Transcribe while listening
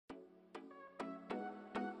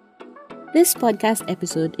This podcast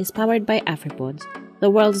episode is powered by AfriPods, the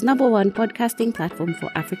world's #1 podcasting platform for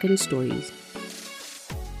African stories.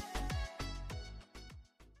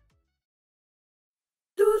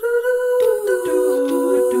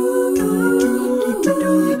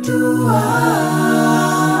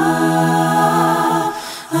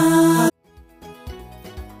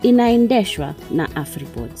 Inaendeshwa na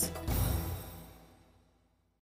AfriPods.